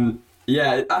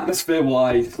 Yeah,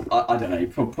 atmosphere-wise, I don't know.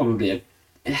 Probably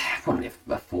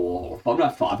a 4. Or, no,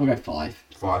 5. I'll go 5.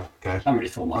 5, okay. I haven't really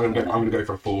thought much. I'm going to go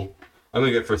for a 4. I'm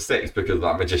going to go for a 6 because of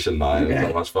that magician night. It was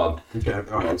so much fun. Okay,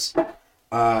 alright.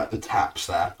 The taps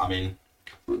there, I mean,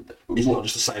 it's not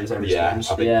just the same as every I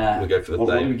think we'll go for the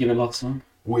What did we same. give it last time?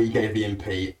 We gave the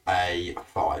MP a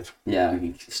 5. Yeah,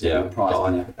 still price.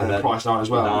 fine. Yeah. And then price 9 as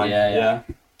well. 9, Yeah.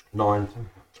 9.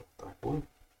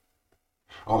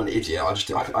 I'm an idiot.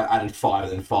 I added 5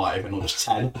 and then 5 and not just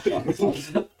 10.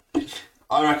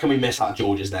 I reckon we miss out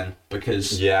George's then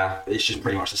because it's just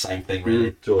pretty much the same thing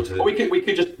really. George's. Or we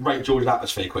could just rate George's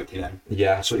atmosphere quickly then.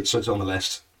 Yeah. So it's on the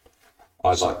list.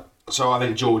 So I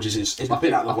think George's is a I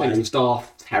bit out of the think way. the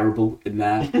staff terrible in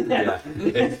there.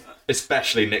 Yeah.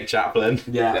 Especially Nick Chaplin.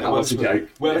 Yeah, that was a joke.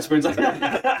 Weatherspoon's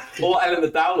Or Ellen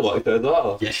the Dowler worked there as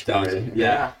well. yes, she does. Really?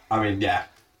 Yeah. I mean, yeah.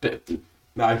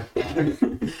 No.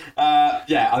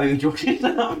 I think George's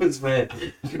atmosphere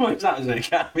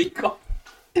can be got.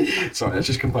 Sorry, let's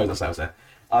just compose ourselves there.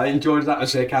 I think George's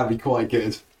atmosphere can be quite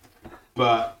good,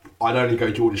 but I'd only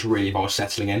go George's really if I was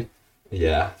settling in.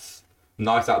 Yeah.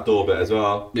 Nice outdoor bit as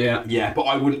well. Yeah. Yeah, but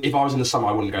I wouldn't. If I was in the summer,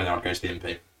 I wouldn't go there. I'd go to the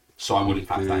MP. So I wouldn't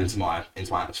factor that into my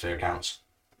atmosphere accounts.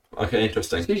 Okay,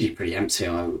 interesting. It's usually pretty empty.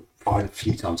 A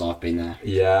few times I've been there.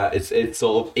 Yeah, it's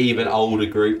sort of even older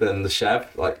group than the Chev,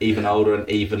 like even older and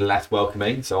even less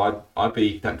welcoming. So I'd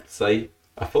be tempted to say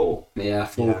a 4. Yeah,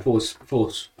 Fours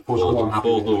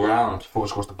All round.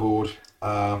 Fours across the board.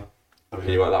 Can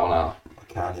you work that one out? I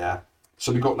can, yeah.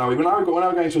 So we're now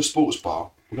going to a sports bar.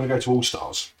 We're going to go to All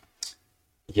Stars.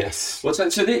 Yes. Well, so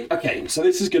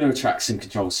this is going to attract some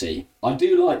controversy. I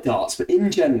do like darts, but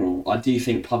in general, I do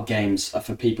think pub games are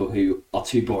for people who are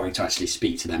too boring to actually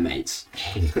speak to their mates.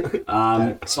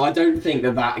 So I don't think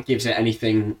that gives it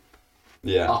anything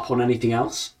up on anything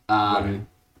else.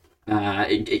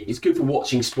 It's good for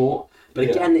watching sport, but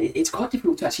again, it's quite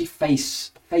difficult to actually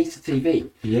face the TV.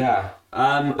 Yeah.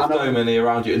 There's so many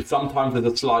around you, and sometimes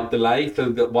there's a slight delay, so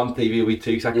that one TV will be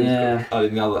 2 seconds earlier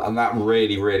than the other, and that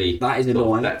really that is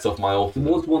annoying. Sets off my awful.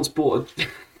 Was once bought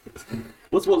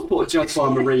a jug by a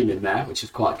marine in there, which is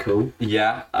quite cool.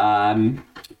 Yeah.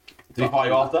 Did he fight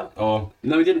you after? Or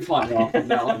No, he didn't fight me after.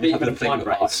 No, I beat him in a pint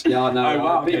race. Yeah, no, Oh,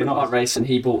 wow, I beat him in a okay, pint race, and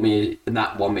he bought me, and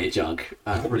that won me a jug.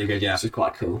 pretty good, yeah. Which is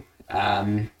quite cool.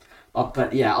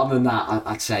 But yeah, other than that,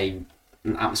 I'd say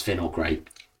atmosphere not great.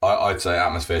 I'd say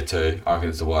atmosphere too. I think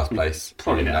it's the worst place.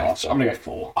 Probably not. I'm gonna go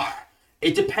 4.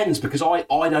 It depends, because I'd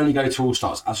only go to All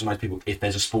Stars, as for most people, if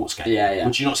there's a sports game. Yeah.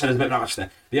 Would you not say there's a bit of atmosphere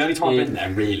there? The only time I've been there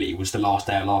really was the last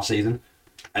day of last season,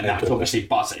 and that was obviously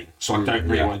buzzing. So I don't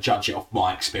really want to judge it off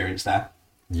my experience there.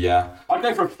 Yeah. I'd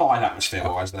go for a 5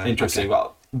 atmosphere-wise there. Interesting.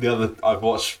 Okay. Well, I've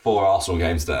watched 4 Arsenal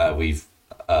games that we've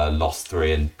lost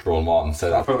 3 and drawn 1. So I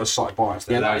that's thought it was slight bias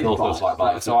there. that is also a slight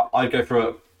bias. So I'd go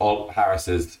for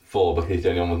Harris's 4 because he's the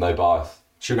only one with no bias.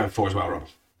 Should we go for 4 as well, Rob?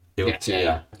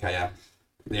 Yeah. Okay, yeah.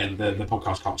 The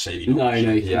podcast can't see you. No,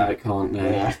 Yeah. it can't. No.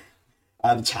 Yeah.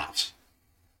 The taps.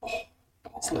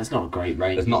 It's not a great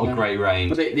range. It's not a great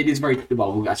range. But it is very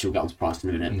well. We'll get onto price in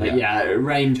a minute. But yeah,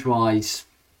 range-wise,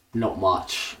 not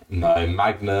much. No,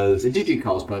 Magnus, They do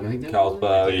Carlsberg, I think. don't they?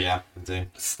 Carlsberg, Yeah, I do.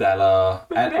 Stella.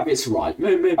 Maybe it's right.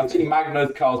 Maybe I think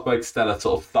Magnus, Carlsberg, Stella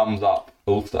sort of thumbs up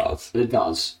All Stars. it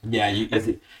does. Yeah, you're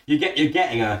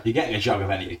getting a jug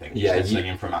of anything. Yeah, Just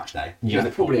in for a match day. Yeah,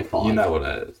 probably a 5. You know what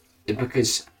it is.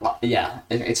 Because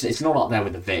it's not up there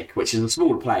with the Vic, which is a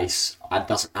smaller place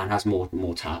and has more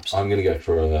tabs. I'm going to go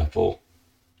for a 4.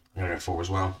 I'm gonna go 4 as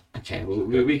well. Okay, well,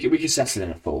 we could settle in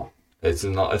at 4. It's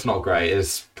not great.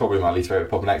 It's probably my least favourite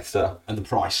pub in Exeter. And the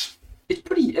price. It's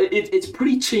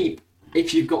pretty cheap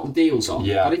if you've got the deals on.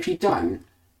 Yeah. But if you don't,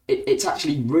 it's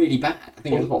actually really bad. I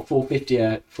think it's about $4.50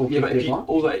 a But if you, pint.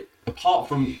 although, apart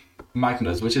from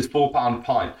Magnus, which is £4 a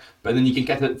pint, but then you can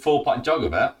get a 4-pint jug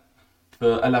of it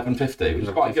for $11.50, which is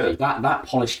quite good. That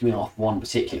polished me off one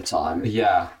particular time.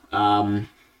 Yeah. Um,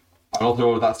 I'm not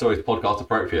sure if that story is podcast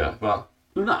appropriate, but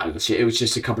No, it was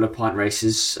just a couple of pint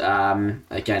races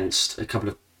against a couple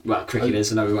of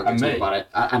cricketers. I know we won't And talk me. about it.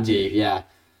 And you, yeah.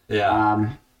 yeah.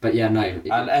 But yeah, no.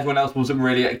 And everyone else wasn't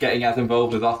really getting as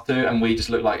involved as us two, and we just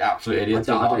looked like absolute I idiots.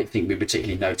 don't think we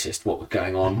particularly noticed what was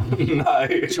going on. No.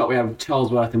 We have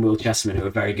Charles Worth and Will Chesterman, who are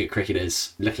very good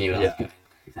cricketers, looking at us. Yeah. Going,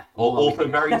 Also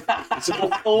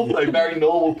very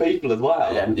normal people as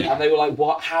well. Yeah. And they were like,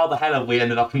 "What? How the hell have we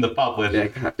ended up in the pub with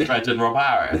Fred and Rob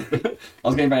Harris?" I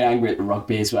was getting very angry at the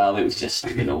rugby as well. It was just,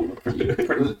 pretty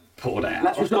poured out.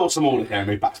 Let's restore some order here and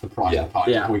move back to the price of the pint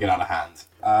before we get out of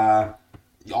hand.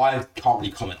 I can't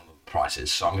really comment on the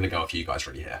prices, so I'm going to go with you guys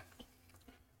really here.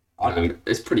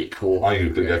 It's pretty poor.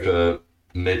 I'm going to go for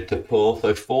mid to poor,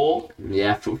 so 4.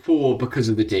 Yeah, for 4 because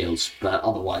of the deals, but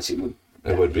otherwise it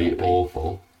would be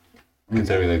awful.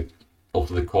 Considering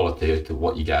the quality to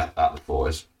what you get at the 4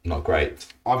 is not great.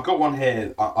 I've got one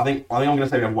here. I think I'm going to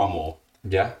say we have one more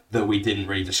Yeah. that we didn't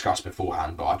really discuss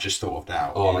beforehand, but I've just thought of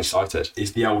now. Oh, I'm excited.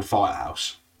 Is the old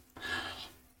firehouse.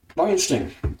 Very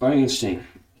interesting. Very interesting.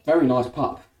 Very nice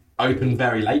pub. Open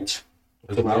very late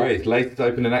as well. There is. Latest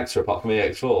open in Exeter apart from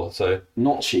EX4, so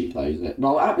Not cheap though, is it?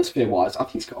 Well, atmosphere-wise, I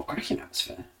think it's got a cracking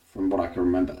atmosphere, from what I can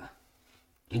remember.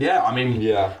 Yeah, I mean,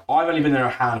 yeah. I've only been there a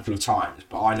handful of times,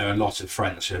 but I know a lot of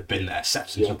friends who have been there,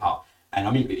 settled into a pub, and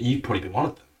I mean, you've probably been one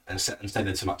of them, and stayed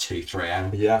there till like 2, 3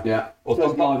 a.m. Yeah. Yeah. Or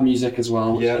There's live music as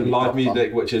well. which Yeah, can be live quite fun.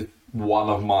 music, which is one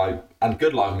of my and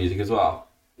good live music as well.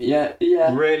 Yeah.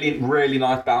 Really, really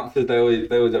nice bouncers. They always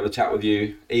have a chat with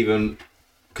you, even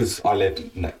because I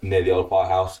live near the old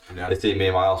firehouse. Yeah. They see me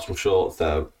in my Arsenal shorts,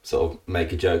 they'll sort of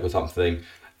make a joke or something.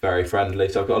 Very friendly,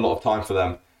 so I've got a lot of time for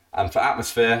them. And for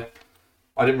atmosphere,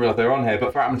 I didn't realise they were on here,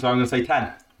 but for atmosphere, I'm going to say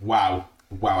 10. Wow.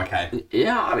 Wow, okay.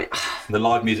 Yeah, I mean, The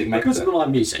live music makes because it. of the live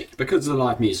music. Because of the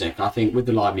live music, I think with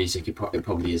the live music, it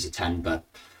probably is a 10, but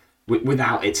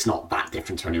without, it's not that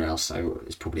different to anywhere else, so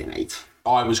it's probably an 8.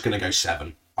 I was going to go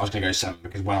 7. I was going to go 7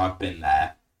 because when I've been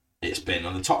there, it's been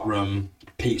on the top room,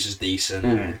 pizza's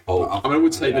decent. Oh, I mean, I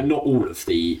would say that not all of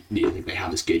the music they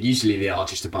have is good. Usually they are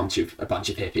just a bunch of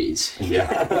hippies.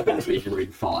 Yeah.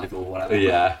 Maroon 5 or whatever.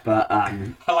 Yeah. But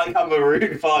I like how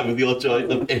Maroon 5 was your choice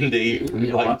of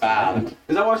indie band.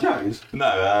 Is that what I chose?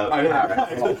 No,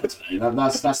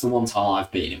 that's the one time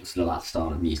I've been. It was the last style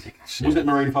of music. Actually. Was it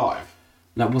Maroon 5?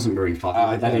 No, it wasn't Maroon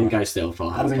 5. They didn't go still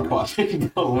far. That would have been quite a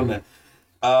big role, wouldn't it?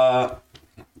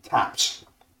 Taps.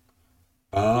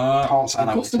 Can't say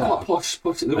They've got some quite posh.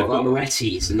 They've got like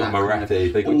Moretti's and that.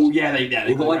 Moretti. They got, Oh, yeah, they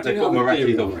Although I got do got have a Moretti's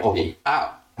theory of- on of- Moretti.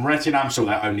 Moretti and Amstel,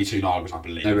 they're only 2 lagers, I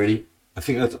believe. Oh, really? I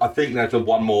think there's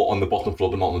one more on the bottom floor,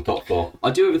 but not on the top floor.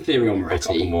 I do have a theory on A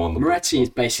couple Moretti. more on the Moretti is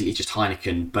basically just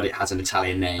Heineken, but it has an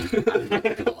Italian name,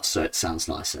 and glass, so it sounds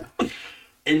nicer.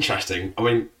 Interesting. I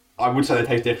mean, I would say they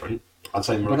taste different. I'd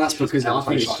say Moretti. But that's because I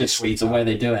think it's just the way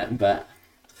they do it. But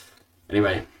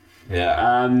anyway,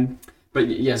 Yeah. but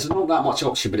yeah, so not that much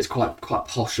option, but it's quite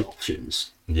posh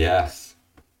options. Yes.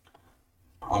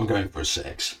 I'm going for a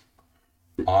 6.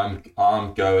 I'm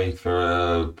going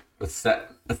for a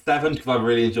 7 because I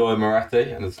really enjoy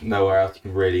Moretti, and there's nowhere else you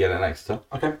can really get an extra.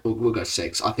 Okay. We'll go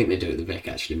 6. I think they do it at the Vic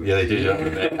actually. Yeah, they do that a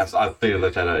bit. I think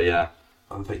they said it. Yeah.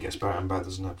 I think it gets better and better,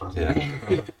 doesn't it?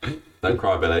 Yeah. Don't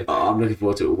cry, Billy. I'm looking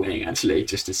forward to it winning actually,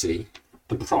 just to see.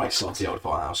 The price of the old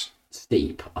firehouse.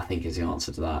 Steep, I think, is the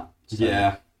answer to that. So,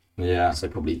 Yeah. Yeah. So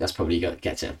that's probably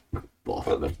gets it. What,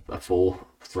 a 4,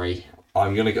 3.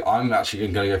 I'm actually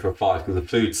going to go for a 5 because the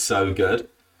food's so good,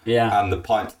 Yeah. and the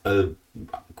pint,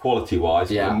 quality wise,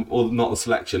 Yeah. or not the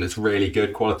selection, it's really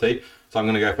good quality. So I'm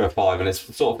going to go for a 5, and it's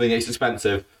the sort of thing. It's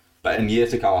expensive, but in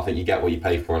years to come, I think you get what you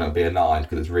pay for, and it'll be a 9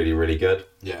 because it's really, really good.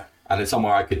 Yeah. And it's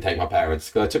somewhere I could take my parents.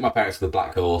 Because I took my parents to the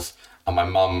Black Horse, and my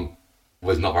mum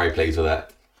was not very pleased with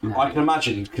it. I can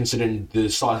imagine, considering the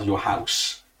size of your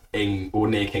house or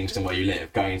near Kingston where you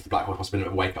live, going into the Black Horse must have been a bit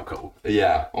of a wake-up call.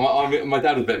 Yeah, my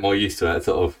dad was a bit more used to it,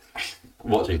 sort of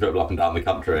watching football up and down the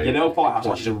country. Yeah, the old firehouse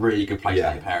actually is a really good place to Yeah.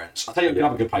 take your parents. I'll tell you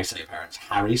another good place to take your parents.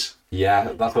 Harry's.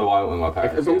 Yeah, that's where I went with my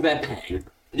parents. As long as they're paying.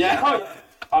 Yeah.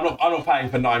 I'm not paying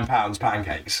for £9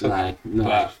 pancakes. No.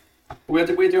 But we're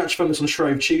doing actually film this on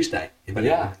Shrove Tuesday, if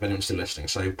Yeah. anyone's still listening.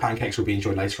 So pancakes will be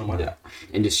enjoyed later on. won't Yeah.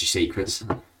 Industry secrets.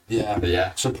 Yeah.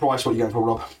 Yeah. So price, what are you going for,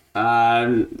 Rob?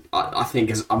 I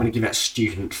think I'm going to give it a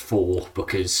student 4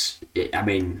 because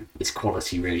it's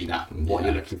quality really that what Yeah.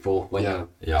 you're looking for when Yeah. you're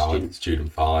Yeah, I went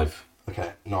student 5.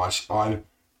 Okay, nice. Are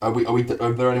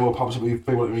there any more pubs that we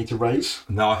feel like we need to raise?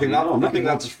 No, I think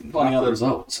that's finding out the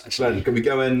results. Actually, can we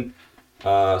go in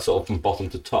sort of from bottom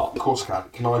to top? Of course I can.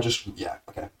 Can I just... Yeah,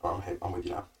 okay. I'm with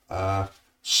you now.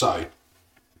 So,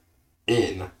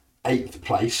 in 8th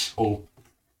place, in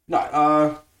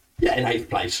 8th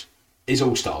place is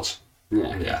All Stars.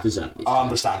 Yeah. Deservedly. I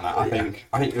understand that. I think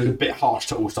it was a bit harsh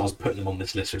to All Stars putting them on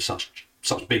this list with such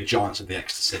big giants of the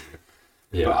Exeter scene.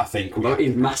 Yeah. But I think... Although it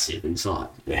is massive inside.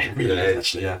 Yeah, it really is,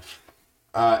 actually,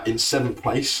 yeah. In 7th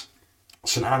place,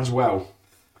 St Anne's Well.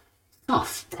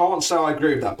 Tough. Can't say I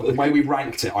agree with that, but the way we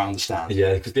ranked it, I understand.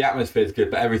 Yeah, because the atmosphere is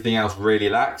good, but everything else really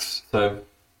lacks. So,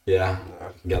 yeah,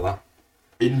 get that.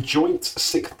 In joint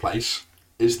 6th place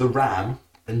is the Ram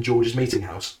and George's Meeting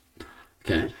House.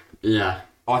 Okay. Yeah.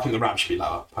 I think the Ram should be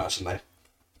lower, personally.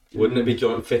 Wouldn't it be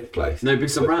joint 5th place? No,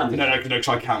 because around. No, because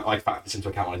I factored this into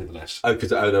account when I did the list. Oh, because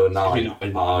there were 9.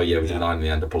 Nine. Oh, yeah, we did Yeah. 9 in the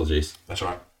end. Apologies. That's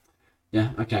right. Yeah.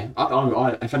 Okay.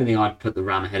 I, if anything, I'd put the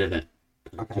Ram ahead of it.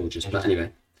 Okay. George's, but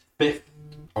anyway, 5th,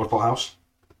 Old Pot House.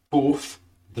 4th,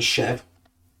 the Chev.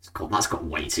 that's got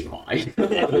way too high.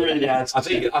 It really has. I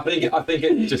think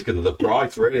it's just because of the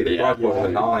price, really. The Yeah. price point of the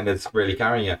 9 is really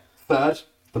carrying it. 3rd,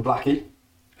 the Blackie.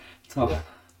 Tough.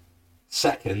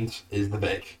 2nd is the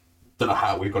Vic. Don't know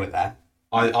how we've got it there.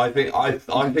 I think I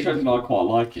quite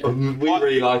like it. we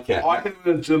really like it. I think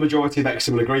the majority of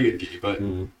Exeter will agree with you, but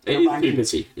It is too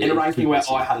busy. in a ranking where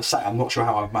I had a say, I'm not sure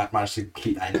how I've managed to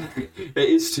keep that in. It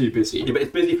is too busy. Yeah, but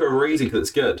it's busy for a reason because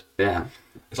it's good. Yeah.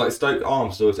 It's like Stoke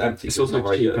Arms, so it's empty. It's so also not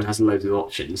very cheap good. and has loads of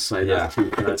options, so Yeah. that's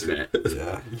 2/3 of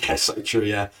it. Yeah, so true,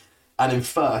 yeah. And in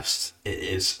 1st, it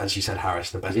is, as you said,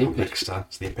 Harris, the best The pub Imperial. Exeter.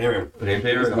 It's the Imperial. The It's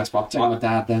Imperial. the best part. Take my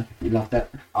dad there. He loved it.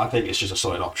 I think it's just a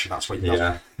solid option. That's what you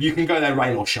Yeah. You can go there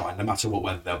rain or shine, no matter what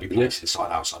weather. There'll be places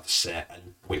inside, outside to sit,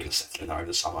 and we can settle in there over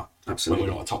the summer Absolutely.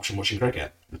 when we're not at option watching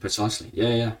cricket. Precisely.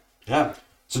 Yeah. Yeah.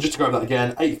 So just to go over that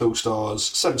again, 8th All Stars,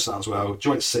 7th Stanwell,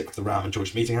 joint 6th the Ram and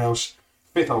George Meeting House,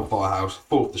 5th Old Firehouse,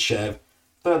 4th the Chev,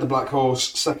 third the Black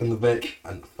Horse, second the Vic,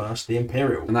 and first the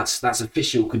Imperial. And that's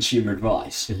official consumer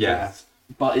advice. Yeah.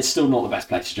 But it's still not the best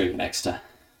place to drink in Exeter.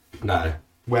 No.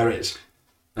 Where is?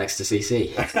 Exeter CC.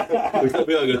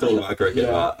 We are going to talk about cricket,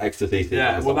 but ecstasy.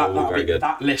 Yeah, well, very good.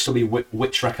 that list will be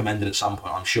which recommended at some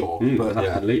point, I'm sure. But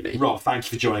Absolutely. Rob, thank you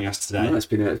for joining us today. No, it's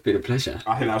been a pleasure.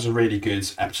 I think that was a really good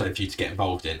episode for you to get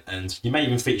involved in, and you may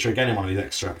even feature again in one of these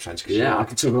extra episodes. Yeah, I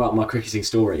could talk about my cricketing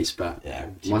stories, but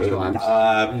my times.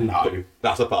 No,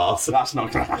 That's a pass. that's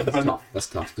not going to happen. That's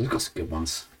tough. We've got some good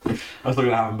ones. That's not going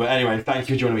to happen. But anyway, thank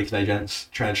you for joining me today, gents.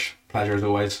 Trench, pleasure as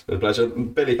always. It's a pleasure.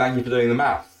 Billy, thank you for doing the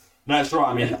math. No, it's right.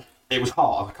 I mean, it was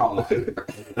hard. I can't lie.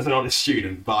 As an honest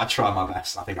student, but I tried my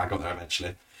best. I think I got there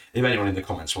eventually. If anyone in the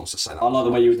comments wants to say that, I like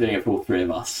the way you were doing it for all three of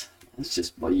us. It's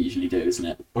just what you usually do, isn't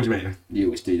it? what do you mean? You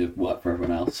always do the work for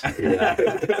everyone else.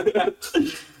 Yeah.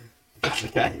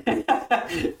 Okay.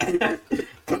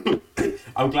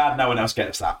 I'm glad no one else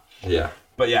gets that. Yeah.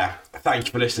 But yeah, thank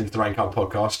you for listening to the Rain Card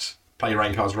Podcast. Play your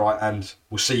rain cards right, and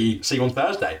we'll see you on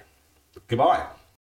Thursday. Goodbye.